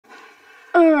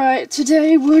Alright,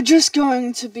 today we're just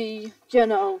going to be,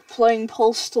 playing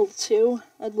Postal 2,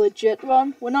 a legit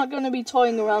run. We're not going to be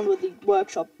toying around with the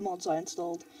workshop mods I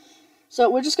installed.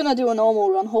 So we're just going to do a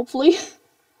normal run, hopefully.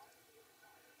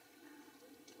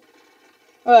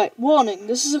 Alright, warning,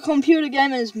 this is a computer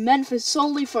game and is meant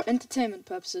solely for entertainment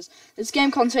purposes. This game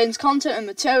contains content and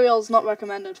materials not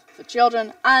recommended for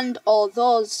children and or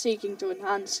those seeking to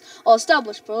enhance or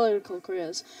establish political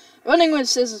careers. Running with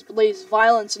Scissors believes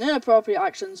violence and inappropriate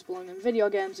actions belong in video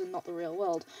games and not the real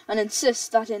world, and insists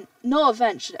that in no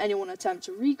event should anyone attempt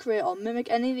to recreate or mimic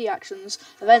any of the actions,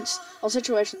 events, or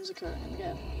situations occurring in the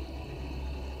game.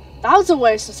 That was a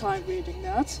waste of time reading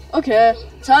that. Okay,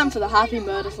 time for the happy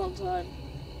murder fun time.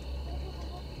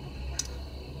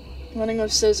 Running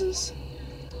with Scissors.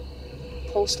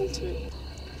 Postal 2.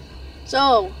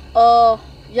 So,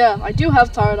 yeah, I do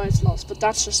have Paradise Lost, but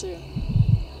that's just soon.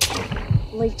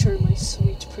 Later, my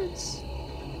sweet prince.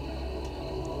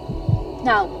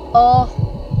 Now,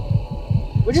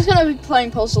 we're just gonna be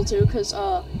playing Postal 2 because,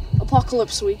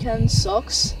 Apocalypse Weekend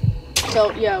sucks.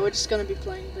 So, yeah, we're just gonna be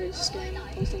playing this game,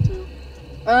 Postal 2.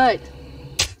 Alright.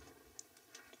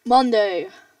 Monday.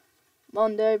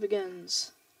 Monday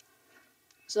begins.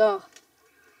 So,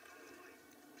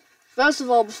 first of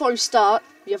all, before you start,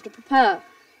 you have to prepare.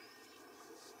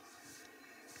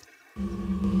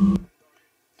 I'm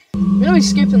gonna be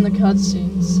skipping the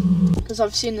cutscenes, because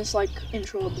I've seen this,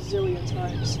 intro a bazillion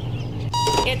times.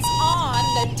 It's on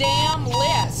the damn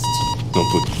list! Don't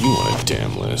put you on a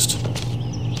damn list.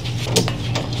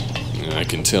 I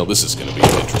can tell this is gonna be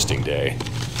an interesting day.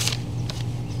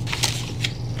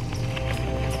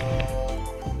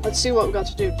 Let's see what we got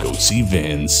to do. Go see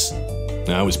Vince.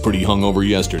 I was pretty hungover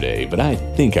yesterday, but I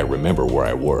think I remember where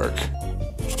I work.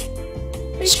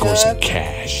 Paycheck. Score some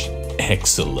cash.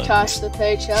 Excellent. Cash the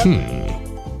paycheck.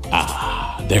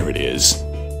 Ah, there it is.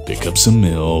 Pick up some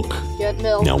milk. Get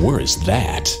milk. Now where is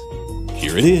that?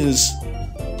 Here it is.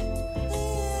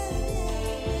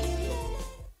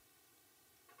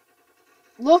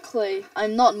 Luckily,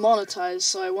 I'm not monetized,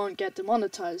 so I won't get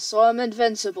demonetized, so I'm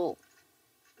invincible.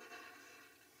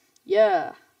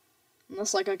 Yeah.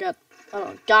 Unless, I get, I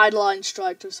don't know, guideline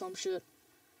striked or some shit.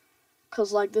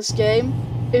 Because, this game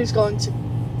is going to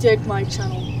dig my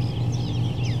channel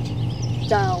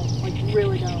down,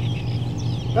 really down.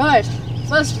 Right,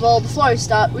 first of all, before I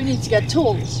start, we need to get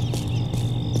tools.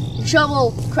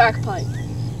 Shovel, crack pipe.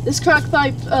 This crack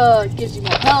pipe, gives you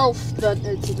more health, but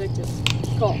it's addictive,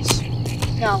 of course.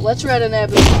 Now, let's raid a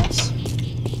neighbor's house.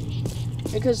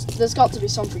 Because there's got to be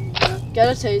something here. Get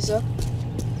a taser.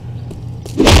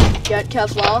 Get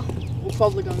Kevlar. We're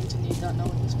probably going to need that now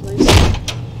in this place.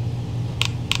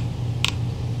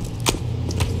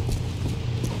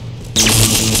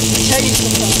 Take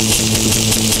some time.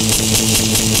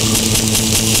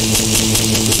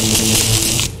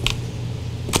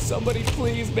 Somebody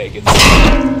please make it.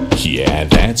 Yeah,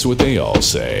 that's what they all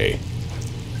say.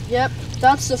 Yep,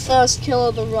 that's the first kill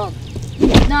of the run.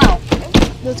 Now,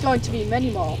 there's going to be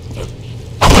many more.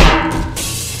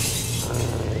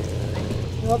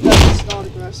 I hope that's not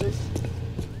aggressive.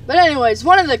 But anyways,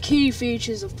 one of the key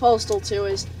features of Postal 2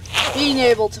 is being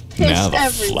able to piss now the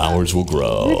everywhere. Flowers will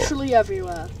grow. Literally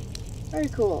everywhere. Very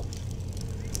cool.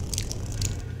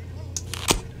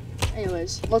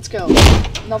 Anyways, let's go.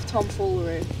 Enough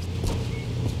tomfoolery.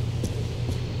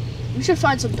 We should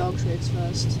find some dog trades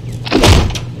first.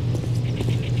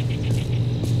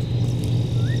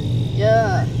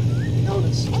 Yeah,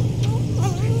 notice.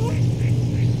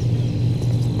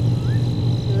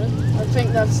 Good. I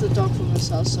think that's the dog from this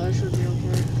house, so I should be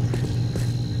okay.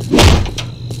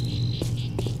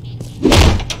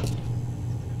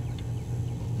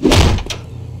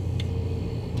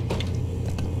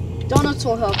 Donuts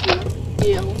will help you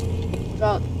heal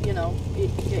without,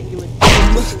 getting you in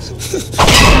or something.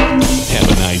 Have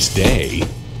a nice day.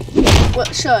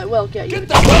 Well, sure, it will get you.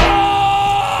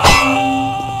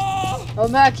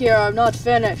 I'm back here, I'm not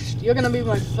finished. You're gonna be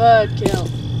my third kill.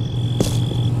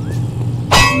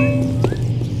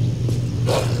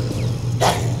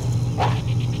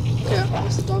 Okay,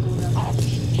 where's the dog over there?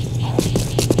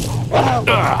 Oh.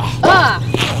 Ah!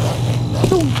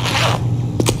 Boom.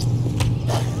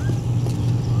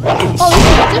 Oh, this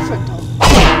is a different dog.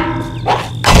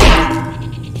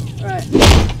 Right.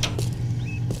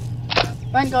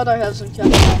 Thank God I have some cash.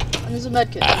 And there's a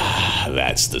medkit. Ah,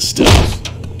 that's the stuff.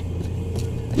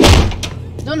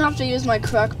 I don't have to use my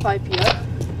crack pipe yet.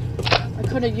 I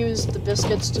could have used the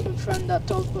biscuits to befriend that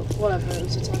dog, but whatever, it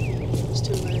was attacking me. It was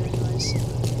too late anyways.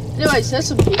 Anyways, there's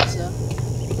some pizza.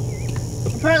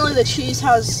 Apparently the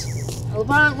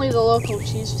local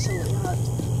cheese facility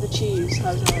the cheese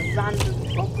has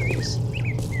random properties.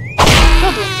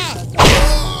 Goblin just said that.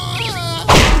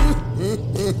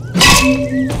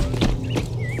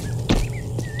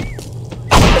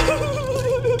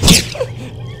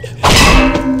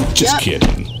 Just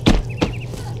kidding.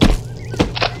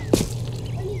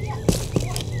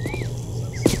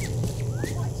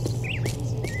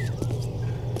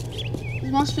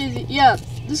 This must be the... Yeah,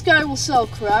 this guy will sell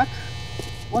crack.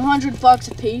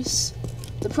 $100 a piece.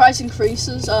 The price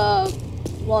increases,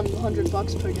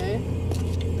 $100 per day.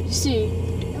 But you see...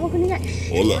 You're gonna get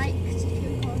shit like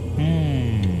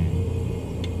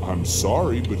I'm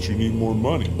sorry, but you need more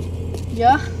money.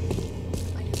 Yeah?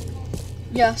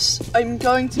 Yes, I'm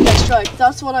going to get strike.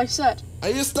 That's what I said.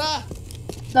 Ahí está.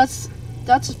 That's...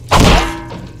 Get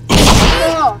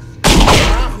off.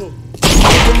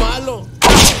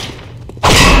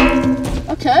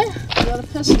 Okay, I got a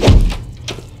pistol.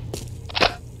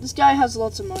 This guy has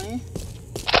lots of money.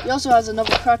 He also has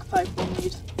another crack pipe we'll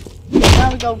need.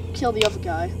 Now we go kill the other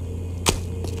guy.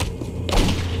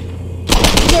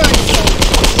 He's already killed.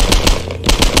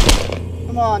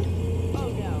 Come on. Oh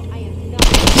no, I am not.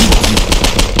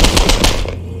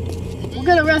 We'll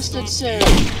get arrested soon.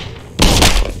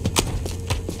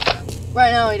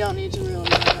 Right now we don't need to really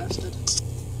get arrested.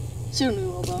 Soon we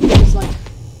will though, because like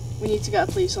we need to get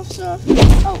a police officer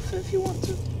outfit if you want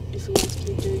to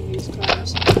keep doing these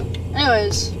crimes.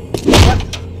 Anyways, yep.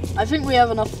 I think we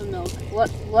have enough for milk.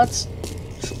 Let's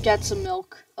get some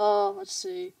milk. Let's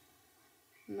see.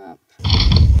 Map.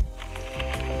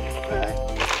 Alright.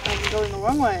 I'm going the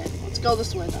wrong way. Let's go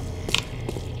this way then.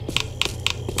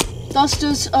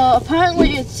 Dusters,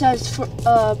 apparently it says for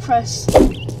press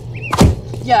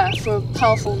for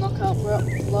powerful knockout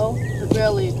blow, but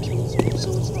rarely it kills me,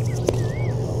 so it's not really good.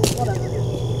 Whatever.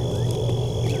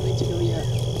 Don't need to go yet.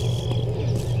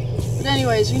 But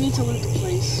anyways, we need to loot the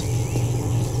place.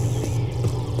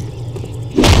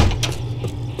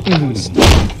 More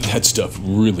stuff. That stuff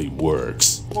really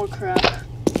works. More crap.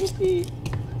 Whoopee.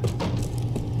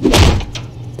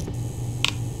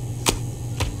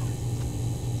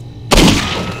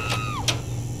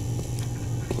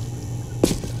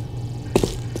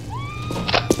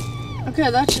 Okay,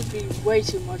 that should be way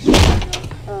too much to find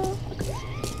out. Okay.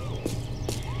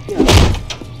 Yeah.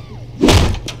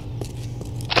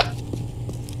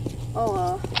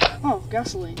 Oh,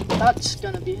 gasoline. That's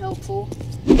gonna be helpful.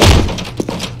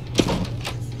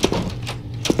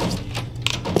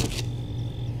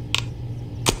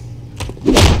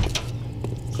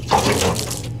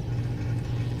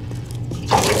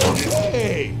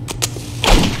 Hey!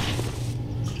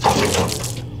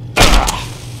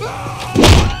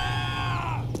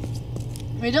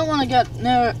 We don't want to get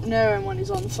near him when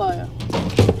he's on fire.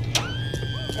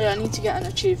 Yeah, I need to get an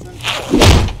achievement.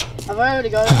 Have I already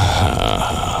got it?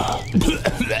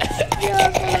 Yeah,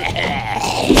 I've got it.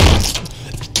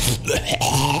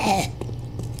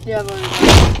 Yeah, I've already got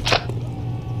it.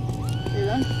 Here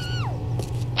then.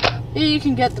 Here you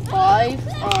can get the buy.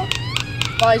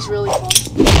 Buy's really fun.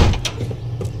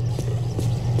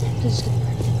 Just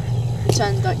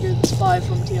pretend that you're the spy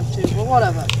from TF2, but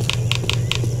whatever.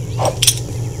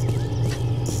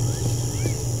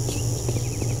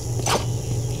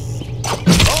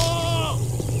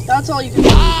 That's all you can do.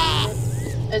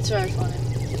 It's very funny.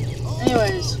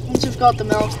 Anyways, once you've got the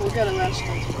milk, we'll get arrested.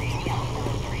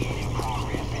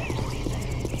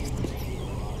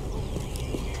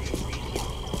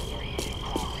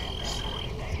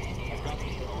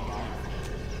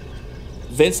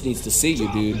 Vince needs to see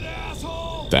you, dude.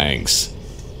 Thanks.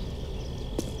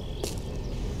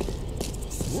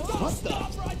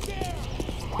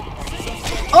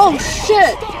 Oh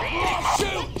shit!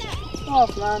 Oh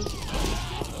man.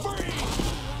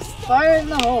 Fire in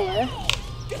the hole, eh?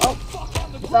 Oh,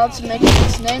 about to make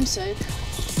its namesake.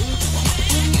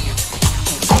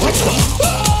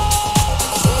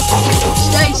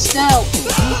 Stay still!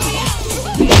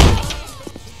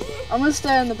 I'm gonna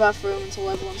stay in the bathroom until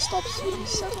everyone stops being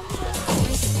set on fire.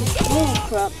 Oh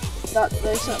crap.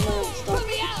 They certainly haven't stopped.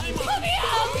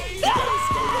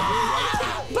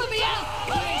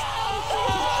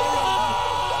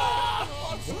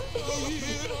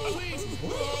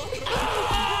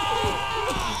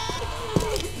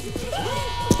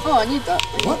 Oh, I need that.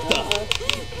 What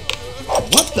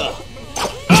the?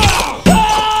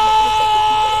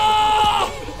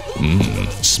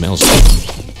 Smells.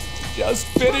 Just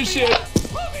finish it.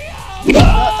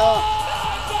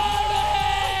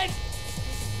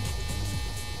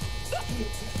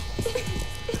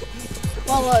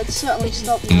 Well, it certainly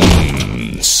stopped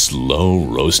me. Slow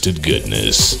roasted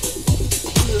goodness.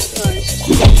 Jesus Christ.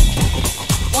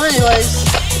 Well, anyways,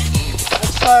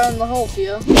 let's fire in the hole for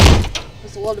you.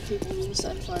 There's a lot of people who can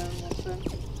set fire in one thing.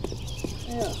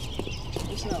 Yeah.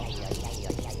 There's no.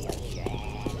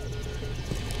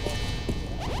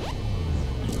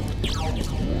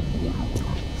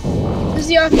 There's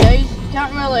the arcade. You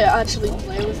can't really actually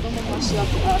play with them unless you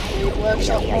have the arcade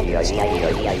workshop one installed.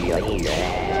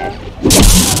 Yeah.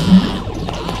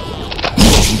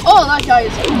 Oh, that guy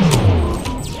is.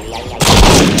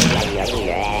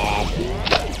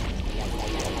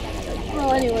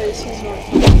 Well, anyways, he's not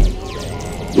fun.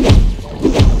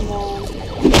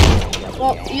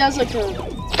 Well, he has like a.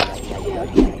 Yeah.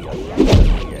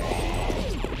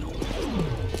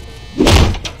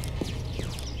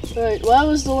 Right, where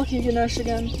was the Lucky Ganesh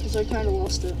again? Because I kind of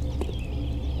lost it.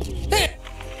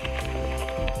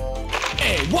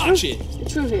 Hey, watch it!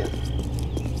 Trivia.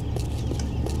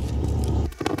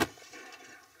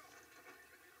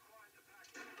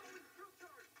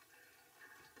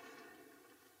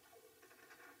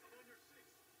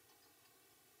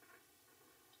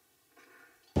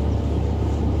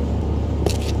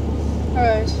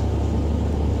 Alright.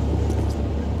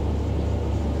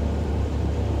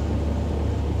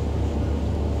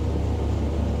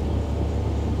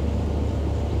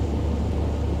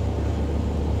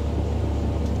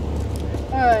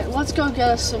 Alright, let's go get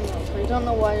us some milk. I don't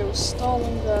know why I was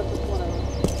stalling there, but whatever.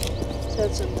 Let's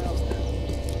get some milk.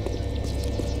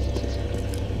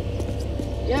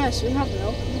 Yes, we have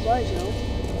milk. Goodbye, Joe.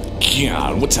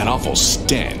 God, what's that awful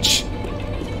stench?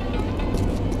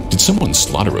 Did someone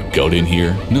slaughter a goat in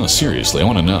here? No, seriously, I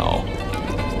want to know.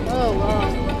 Oh, wow.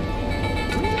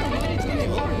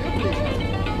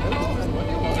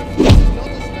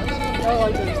 I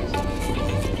like that.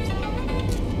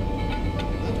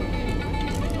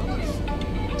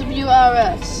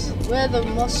 WRS. Where the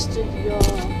mustard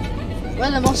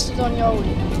on your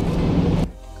way.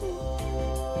 Cool.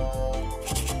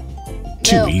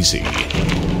 Too Milk. easy.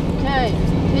 Okay,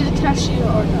 pay the cashier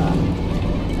or not?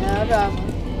 Yeah, driver.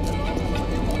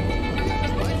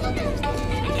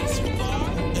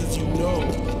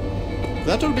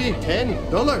 That'll be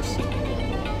 $10.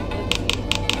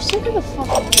 I'm sick of the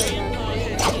fucking thing.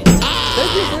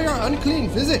 Thank you for your unclean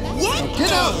visit. Now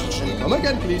get out and come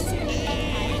again, please.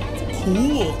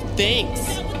 Cool, thanks.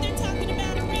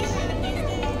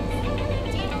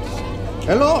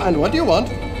 Hello, and what do you want?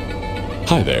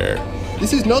 Hi there.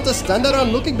 This is not a standard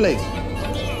looking place.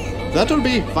 That'll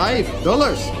be $5. You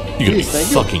gotta be Please, thank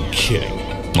you. fucking kidding.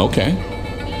 Okay.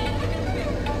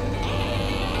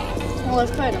 Well,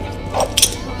 I've paid him.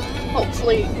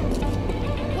 Hopefully.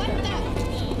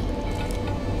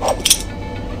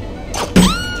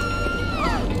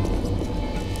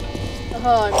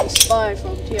 Aha, I'm a spy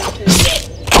from TNT.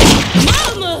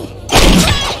 Mama!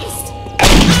 Christ!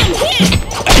 I'm hit!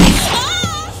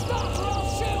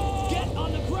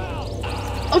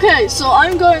 Okay, so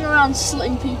I'm going around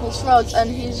slitting people's throats and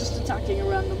he's just attacking a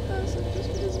random person just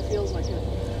because he feels like it.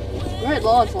 Great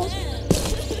law enforcement.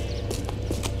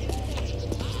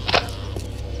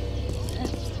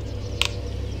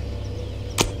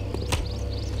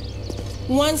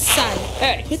 One son.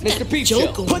 Hey, Quit Mr. that Peach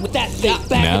joke Show, going put that thing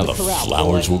back Now in the the corral,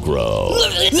 flowers boy. will grow.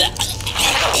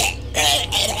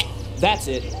 That's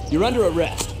it. You're under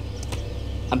arrest.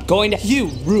 I'm going to...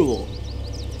 You rule.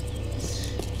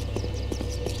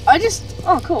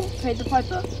 Oh cool, paid the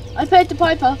piper. I paid the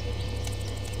piper.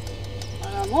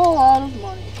 And I'm all out of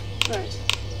money. Great.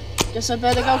 Guess I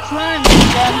better go crime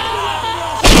again.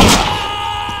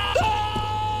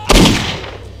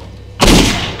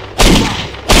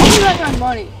 Give me back my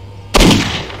money.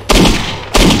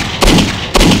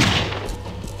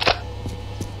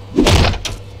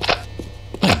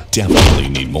 I definitely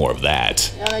need more of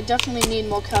that. And I definitely need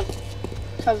more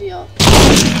caviar.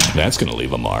 That's gonna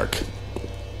leave a mark.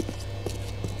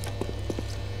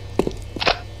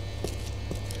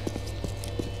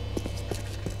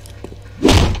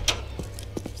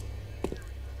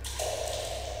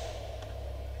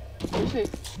 Okay.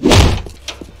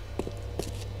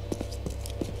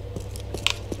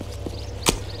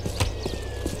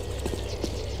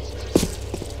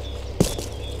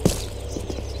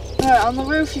 Alright, on the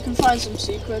roof you can find some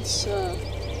secrets,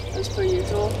 as per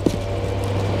usual.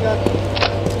 You got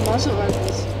some assault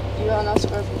rifles. You got an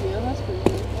assault rifle here, that's pretty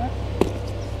good, yeah?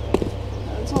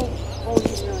 That's all you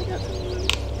can really get from the roof.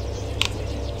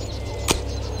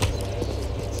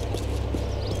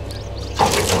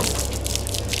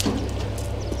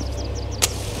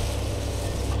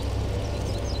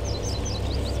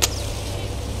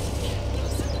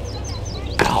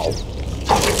 Ow.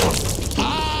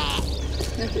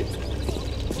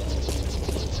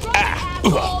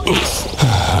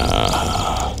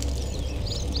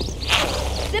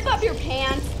 Zip up your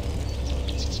pants.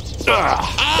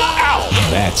 Ow.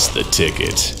 That's the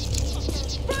ticket.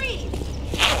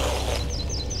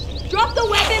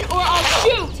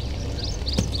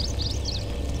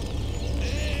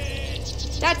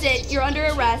 That's it. You're under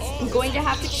arrest. I'm going to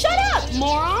have to... Shut up,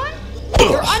 moron!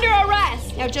 You're under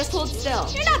arrest. Now just hold still.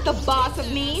 You're not the boss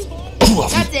of me.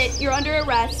 That's it. You're under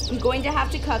arrest. I'm going to have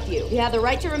to cuff you. You have the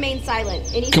right to remain silent.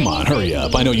 Anything Come on, hurry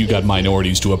up. I know you got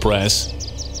minorities to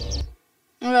oppress.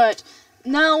 Alright.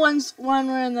 Now, when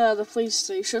we're in the police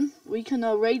station, we can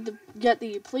get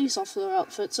the police officer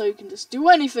outfit, so you can just do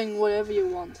anything, whatever you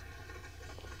want.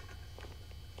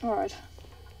 Alright.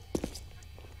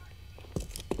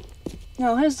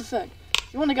 Now, here's the thing.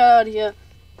 If you want to get out of here,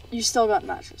 you still got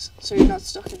matches, so you're not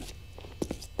stuck in it.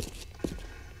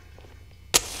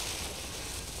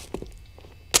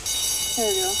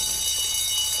 There you go.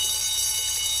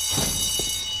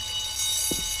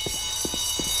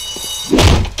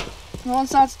 And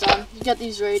once that's done, you get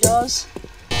these radars.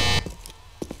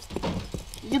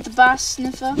 You get the bass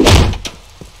sniffer.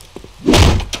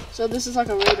 So this is like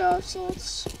a radar of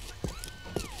sorts.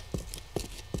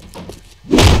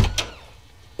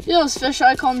 You know those fish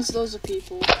icons? Those are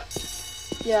people.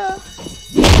 Yeah.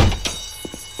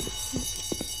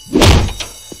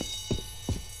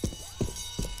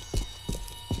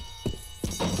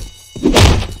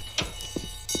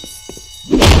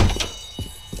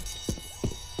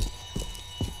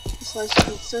 Slice of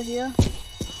pizza here.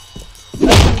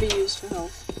 That can be used for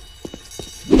health.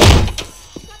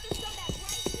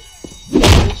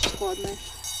 She squad me.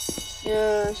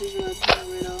 Yeah, she's red.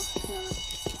 Radar. Yeah.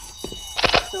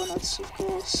 Donuts, of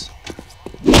course.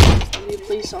 Maybe a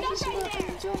police officer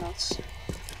and donuts.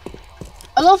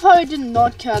 I love how he did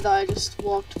not care that I just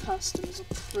walked past him as a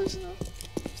prisoner.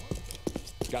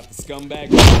 Got the scumbag.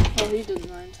 Oh, he didn't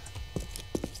mind.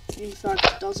 He in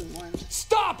fact doesn't mind.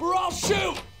 Stop or I'll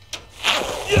shoot!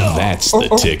 That's the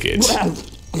ticket.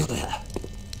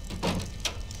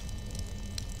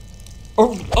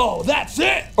 Oh, that's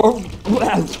it!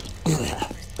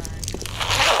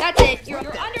 That's it. You're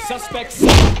under Suspect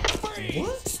arrest.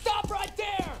 What? Stop right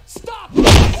there! Stop!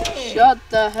 Shut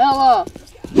the hell up!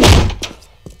 I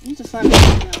need to find a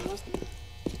goddamn weapon.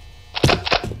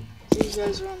 These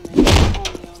guys are on me. On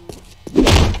me.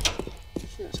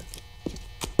 Shit.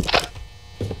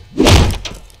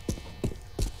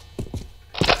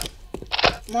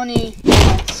 Money.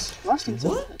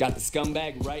 What? Got the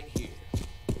scumbag right here.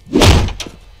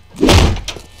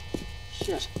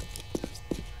 Shit.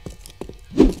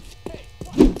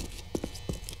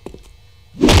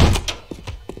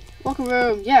 Locker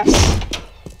room, yes.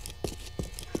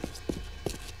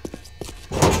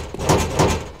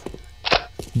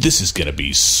 This is gonna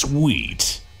be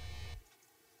sweet.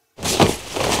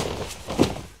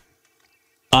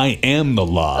 I am the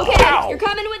law. Okay, Ow! you're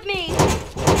coming with me.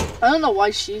 I don't know why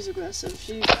she's aggressive.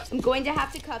 I'm going to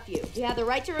have to cuff you. You have the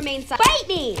right to remain silent. Fight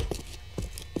me!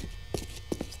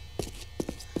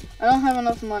 I don't have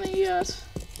enough money yet.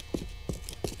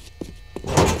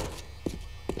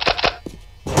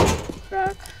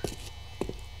 Crack.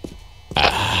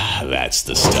 Ah, that's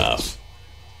the stuff.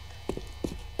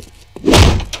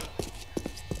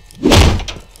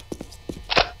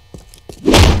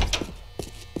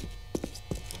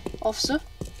 Officer?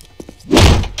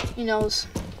 He knows.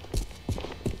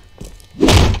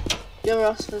 The other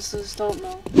officers don't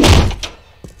know.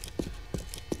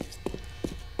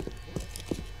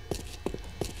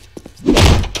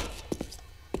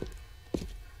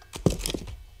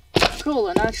 Cool,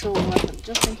 an actual weapon,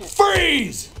 just in case.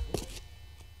 Freeze!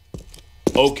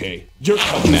 Okay, you're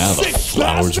coming. Now the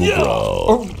flowers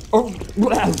will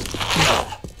grow.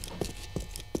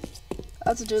 I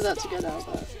had to do that to get out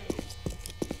of that.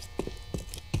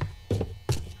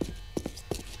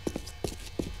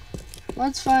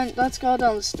 Let's go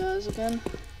down the stairs again.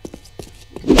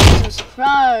 There's a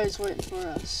surprise waiting for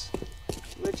us.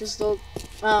 Which is the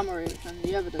armory and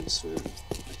the evidence room.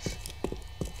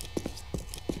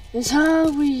 Which is how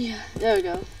we... There we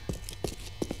go.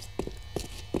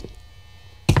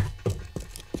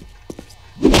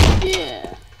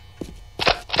 Yeah.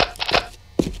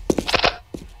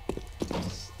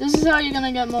 This is how you're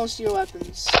gonna get most of your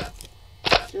weapons.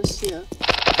 Just here.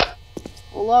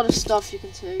 A lot of stuff you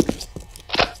can take.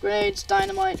 Grenades,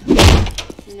 dynamite,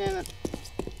 you name it.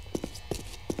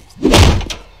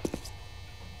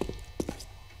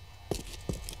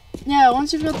 Yeah,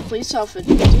 once you've got the police outfit,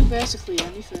 you can do basically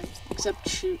anything, except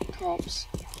shoot cops,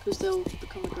 because they'll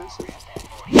become aggressive.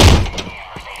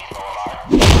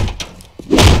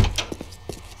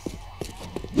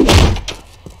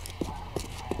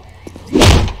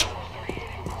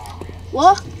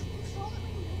 What?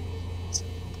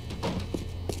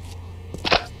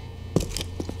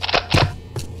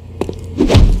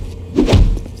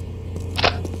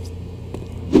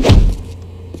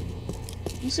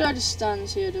 This guy just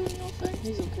stands here doing nothing.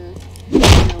 He's okay.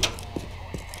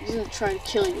 He's gonna try to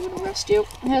kill you and arrest you.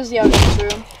 Here's the evidence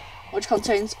room, which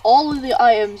contains all of the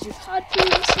items you've had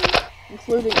previously,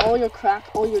 including all your crack,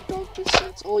 all your dog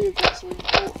biscuits, all your gasoline,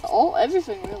 all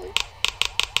everything really.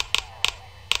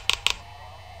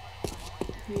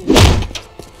 Yeah.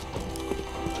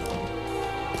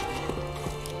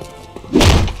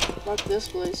 Fuck this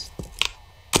place.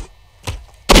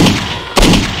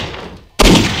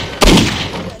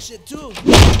 That shit too.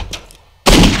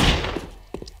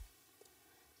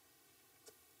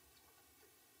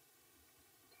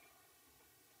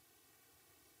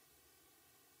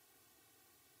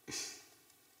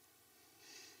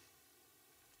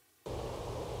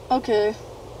 Okay.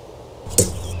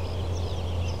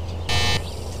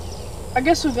 I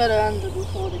guess we better end the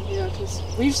recording here because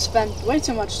we've spent way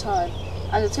too much time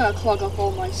and it's gonna clog up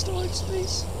all my storage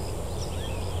space.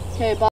 Okay, bye.